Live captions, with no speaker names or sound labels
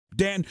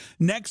Dan,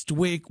 next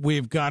week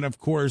we've got, of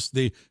course,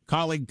 the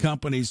Kaulig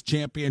Companies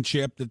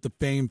Championship at the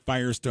famed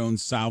Firestone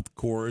South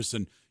course,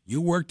 and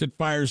you worked at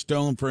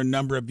Firestone for a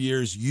number of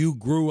years. You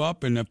grew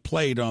up and have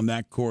played on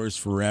that course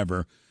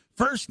forever.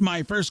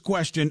 My first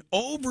question,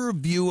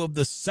 overview of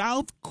the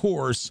South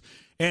course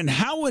and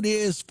how it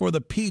is for the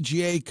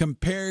PGA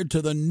compared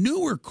to the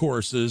newer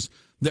courses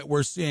that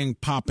we're seeing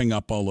popping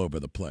up all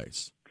over the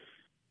place.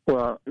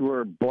 Well,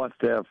 we're blessed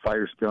to have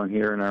Firestone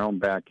here in our own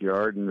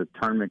backyard, and the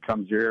tournament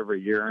comes here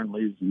every year and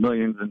leaves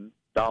millions of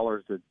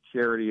dollars to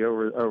charity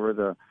over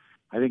the.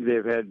 I think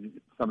they've had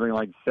something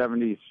like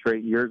 70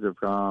 straight years of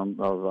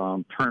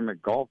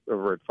tournament golf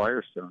over at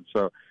Firestone.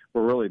 So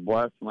we're really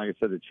blessed. And like I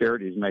said, the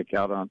charities make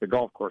out on it. The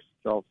golf course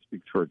itself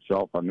speaks for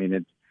itself. I mean,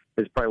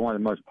 it's probably one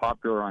of the most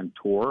popular on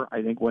tour.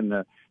 I think when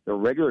the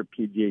regular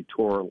PGA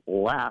Tour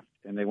left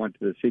and they went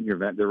to the senior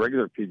event, the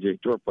regular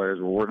PGA Tour players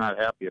were not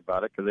happy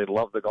about it because they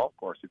love the golf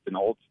course. It's an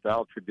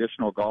old-style,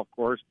 traditional golf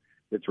course.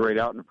 It's right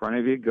out in front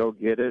of you. Go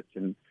get it.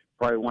 And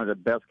probably one of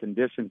the best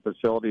conditioned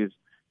facilities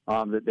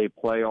that they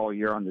play all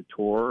year on the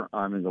tour.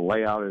 I mean, the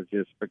layout is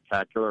just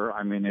spectacular.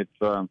 I mean,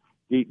 it's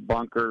deep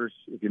bunkers.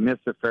 If you miss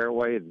the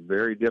fairway, it's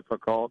very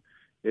difficult.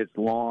 It's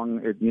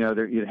long. It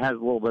has a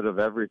little bit of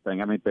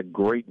everything. I mean, it's a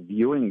great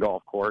viewing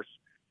golf course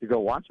to go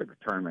watch a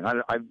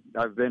tournament.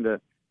 I've been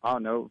to,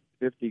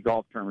 50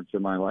 golf tournaments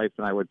in my life,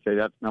 and I would say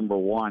that's number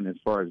one as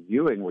far as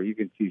viewing, where you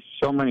can see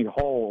so many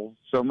holes,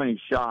 so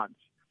many shots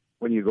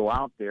when you go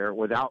out there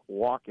without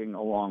walking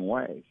a long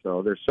way.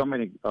 So there's so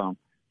many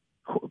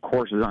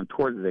courses on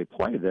tour that they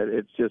play that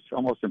it's just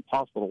almost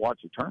impossible to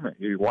watch a tournament.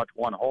 You watch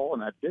one hole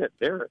and that's it.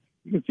 There,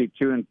 you can see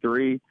 2 and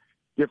 3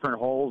 different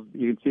holes.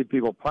 You can see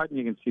people putting.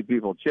 You can see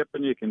people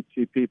chipping. You can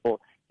see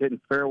people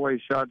hitting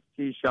fairway shots,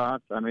 tee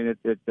shots. I mean,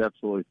 it's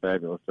absolutely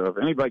fabulous. So if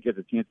anybody gets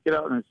a chance, get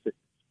out and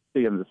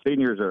see them. The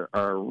seniors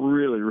are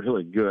really,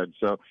 really good.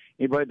 So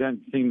anybody that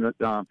hasn't seen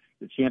the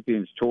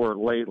Champions Tour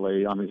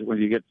lately, I mean, when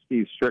you get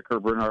Steve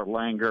Stricker, Bernard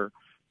Langer,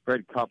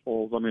 Fred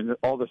Couples, I mean,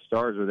 all the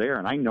stars are there,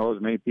 and I know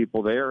as many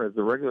people there as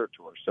the regular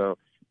tour. So,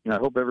 I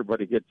hope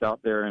everybody gets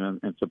out there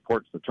and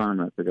supports the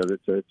tournament because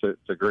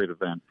it's a great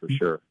event for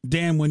sure.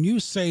 Dan, when you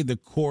say the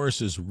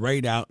course is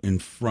right out in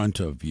front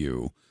of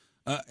you,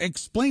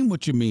 explain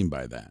what you mean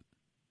by that.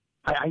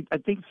 I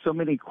think so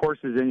many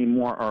courses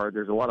anymore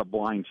there's a lot of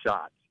blind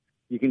shots.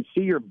 You can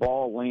see your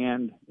ball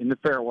land in the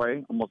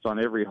fairway almost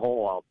on every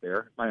hole out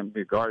there.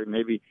 Regarding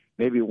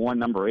maybe one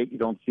number 8, you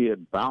don't see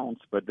it bounce,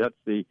 but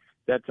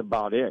that's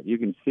about it. You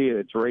can see it.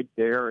 It's right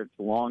there. It's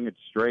long. It's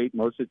straight.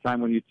 Most of the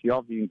time when you tee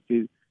off, you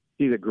can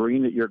see the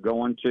green that you're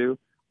going to.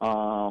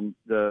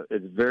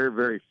 It's very,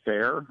 very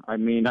fair. I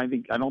mean,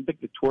 I don't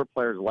think the tour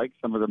players like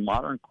some of the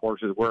modern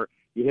courses where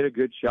you hit a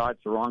good shot,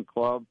 it's the wrong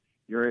club,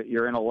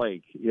 you're in a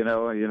lake.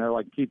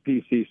 Like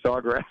TPC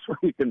Sawgrass, where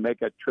you can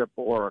make a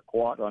triple or a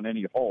quad on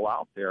any hole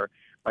out there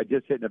by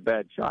just hitting a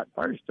bad shot.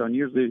 Firestone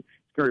usually is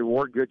going to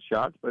reward good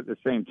shots, but at the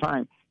same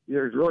time,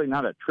 there's really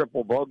not a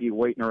triple bogey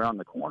waiting around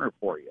the corner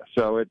for you.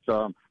 So it's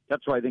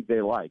that's what I think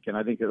they like, and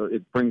I think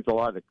it brings a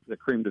lot of the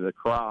cream to the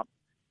crop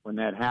when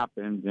that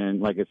happens.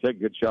 And like I said,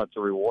 good shots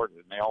are rewarded,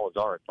 and they always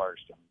are at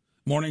Firestone.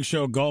 Morning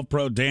Show golf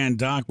pro Dan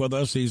Dauk with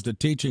us. He's the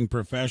teaching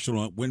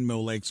professional at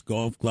Windmill Lakes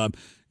Golf Club.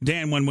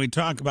 Dan, when we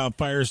talk about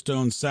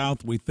Firestone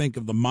South, we think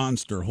of the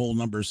monster hole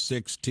number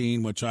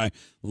 16, which I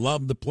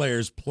love the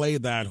players play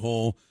that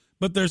hole.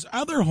 But there's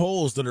other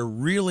holes that are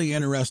really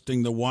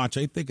interesting to watch.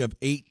 I think of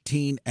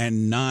 18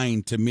 and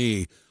 9 to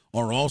me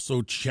are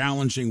also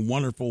challenging,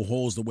 wonderful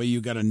holes, the way you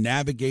got to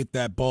navigate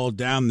that ball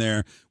down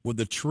there with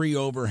the tree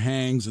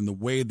overhangs and the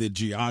way the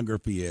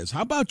geography is.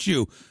 How about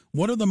you?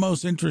 What are the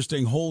most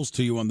interesting holes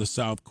to you on the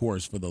South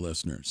Course for the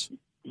listeners?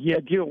 Yeah,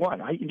 do you know what?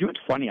 It's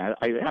funny. I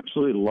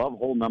absolutely love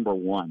hole number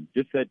 1.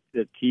 Just that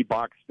the tee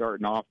box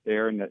starting off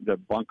there and the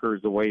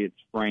bunkers, the way it's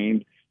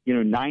framed.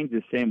 9's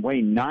the same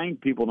way. 9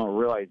 people don't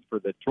realize for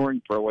the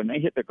touring pro, when they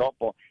hit the golf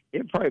ball, they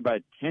have probably about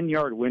a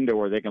 10-yard window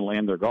where they can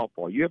land their golf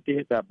ball. You have to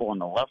hit that ball on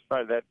the left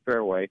side of that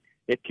fairway.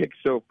 It kicks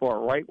so far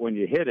right when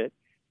you hit it.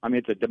 I mean,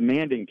 it's a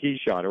demanding tee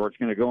shot, or it's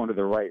going to go into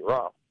the right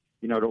rough.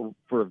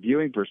 For a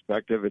viewing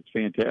perspective, it's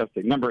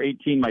fantastic. Number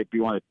 18 might be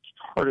one of the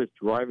hardest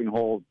driving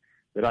holes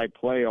that I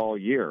play all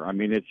year. I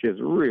mean, it's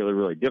just really,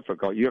 really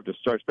difficult. You have to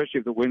start, especially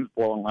if the wind's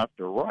blowing left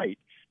or right,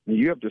 and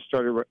you have to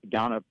start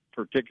down a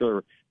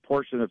particular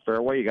portion of the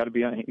fairway. You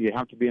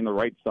have to be on the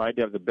right side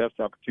to have the best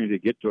opportunity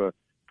to get to a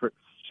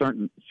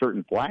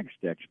certain flag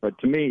sticks. But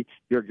to me,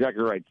 you're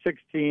exactly right.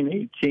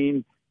 16,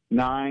 18,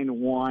 9,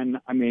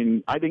 1. I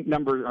mean, I think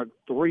number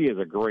 3 is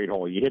a great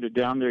hole. You hit it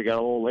down there, you got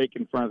a little lake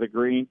in front of the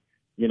green.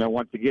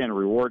 Once again,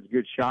 rewards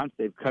good shots.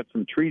 They've cut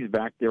some trees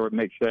back there, what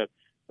makes that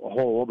hole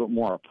a little bit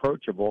more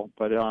approachable.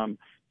 But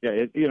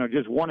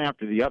just one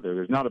after the other.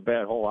 There's not a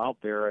bad hole out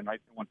there, and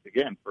once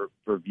again,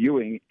 for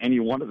viewing, any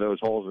one of those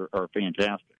holes are fantastic.